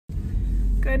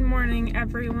Good morning,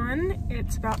 everyone.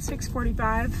 It's about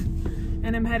 6:45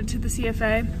 and I'm headed to the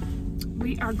CFA.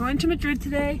 We are going to Madrid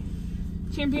today.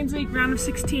 Champions League round of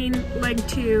 16, leg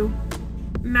 2.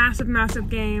 Massive, massive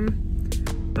game.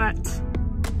 But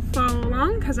follow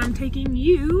along because I'm taking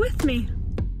you with me.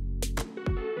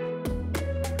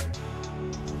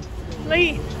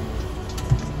 Lee,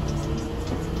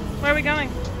 where are we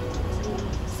going?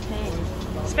 Spain.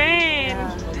 Spain.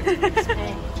 Yeah.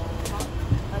 Spain.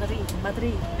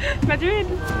 Madrid. Madrid.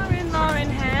 Lauren.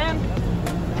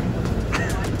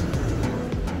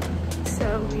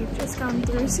 So we've just gone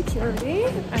through security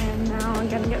and now I'm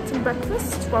gonna get some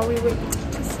breakfast while we wait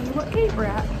to see what gate we're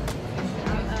at.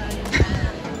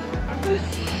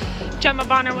 Gemma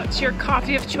Bonner, what's your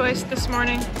coffee of choice this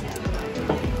morning?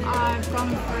 I've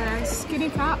gone for a skinny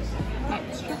cup,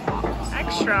 extra hot.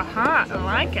 Extra hot, I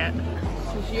like it.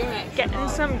 Getting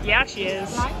some, yeah she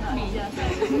is. Like me.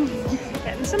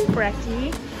 Getting some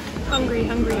brekkie. Hungry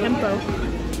himbo.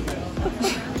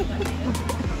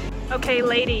 Okay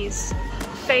ladies,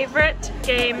 favorite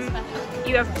game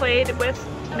you have played with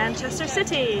Manchester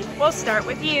City? We'll start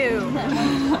with you.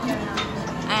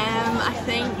 I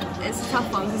think it's a tough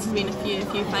one because there's been a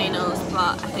few finals,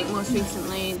 but I think most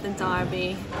recently the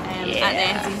derby at the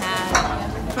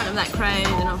Etihad, in front of that crowd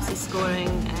and obviously scoring.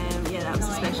 Yeah, that was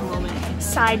a special moment.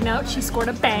 Side note, she scored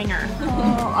a banger.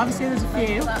 Oh, obviously there's a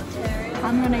few.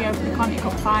 I'm going to go for the Conti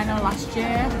Cup final last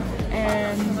year.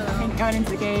 I think going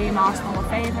into the game, Arsenal were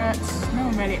favourites. No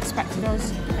one really expected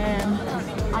us. And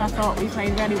I thought we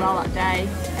played really well that day.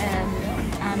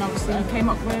 And obviously came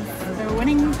up with the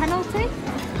winning penalty.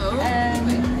 I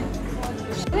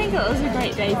think it was a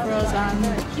great day for us and,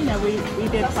 you know, we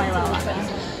did play well that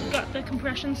day. Got the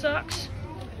compression socks.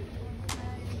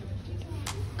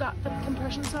 Got the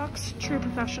compression socks. True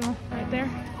professional right there.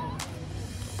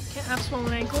 Can't have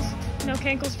swollen ankles. No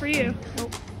cankles for you.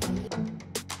 Nope.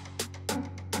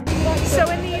 So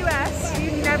in the US,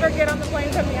 you never get on the plane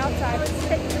from the outside. Let's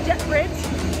take the jet bridge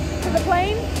to the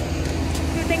plane.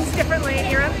 Do things differently in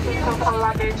Europe.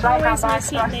 Always my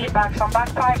seatmate.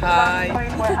 Hi.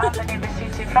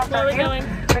 Where are we going?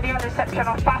 To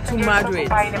Madrid.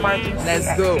 Let's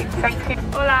go.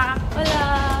 Hola.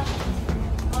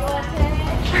 Hola.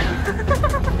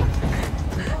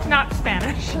 Not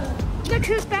Spanish. Look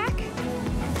who's back.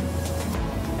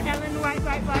 Ellen, white.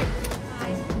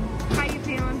 Hi. How you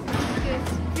feeling? Good.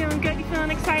 Feeling good? You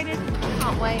feeling excited?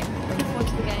 Can't wait. Looking forward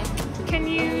to the game. Can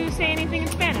you say anything in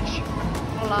Spanish?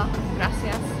 Hola.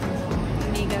 Gracias.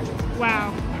 Amiga.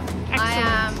 Wow. Excellent. I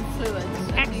am fluent.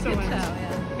 Excellent. You can tell,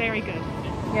 yeah. Very good.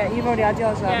 Yeah, you've already had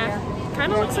yours, haven't you?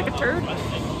 Kind of looks like a turd.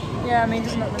 Yeah, I mean, it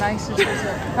doesn't look the nicest, does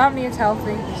it? Apparently it's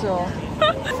healthy, so.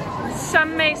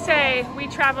 Some may say we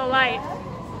travel light.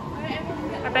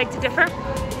 I beg to differ.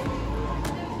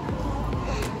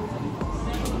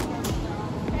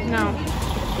 No.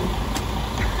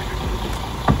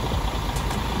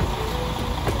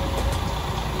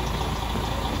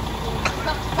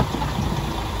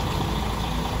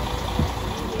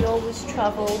 We always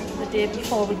travel the day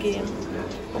before the game.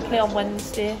 We play on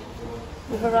Wednesday.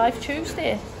 We've arrived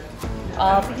Tuesday.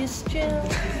 Obvious, Jill.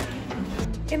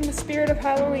 In the spirit of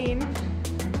Halloween,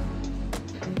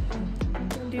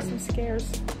 we'll do some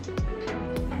scares.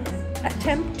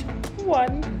 Attempt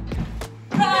 1.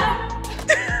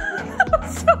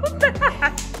 So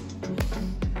bad.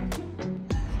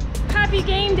 Happy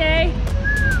game day.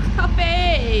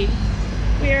 Coffee!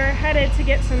 We're headed to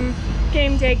get some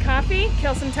game day coffee,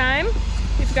 kill some time.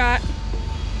 We've got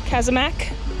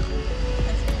Kazamak,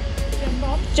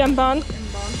 Jembon,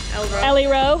 Ellie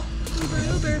Rowe,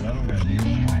 Uber.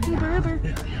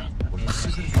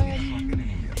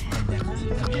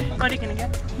 What are you gonna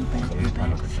get?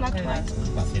 Flagged white.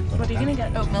 What are you gonna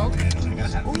get? Oat milk.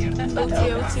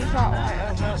 OT.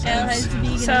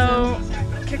 So,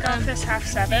 kickoff is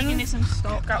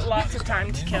 7:30. Got lots of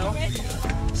time to kill.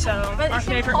 So, our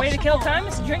favorite way to kill time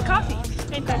is to drink coffee.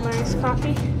 Ain't that nice?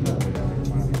 Coffee?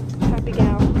 Happy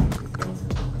gal.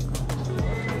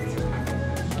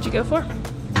 What'd you go for?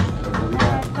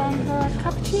 I've gone for a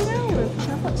cappuccino with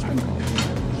chocolate sprinkles.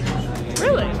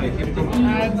 Really? I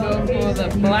go for the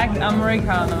black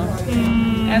Americano.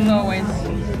 As always,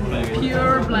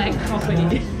 pure black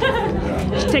coffee.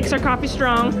 She takes her coffee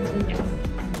strong.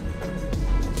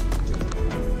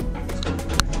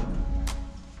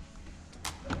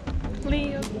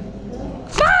 Leo.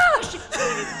 Gosh!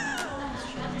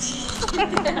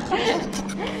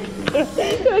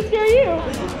 Did I scare you?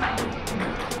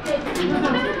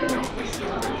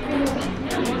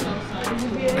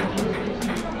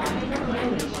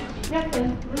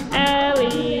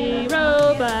 Ellie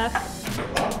Roba.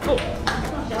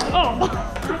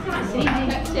 Oh.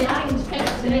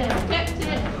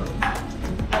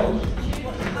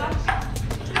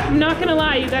 not gonna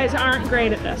lie, you guys aren't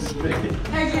great at this.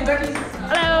 Hey, Janine Beckie.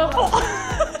 Hello. Oh.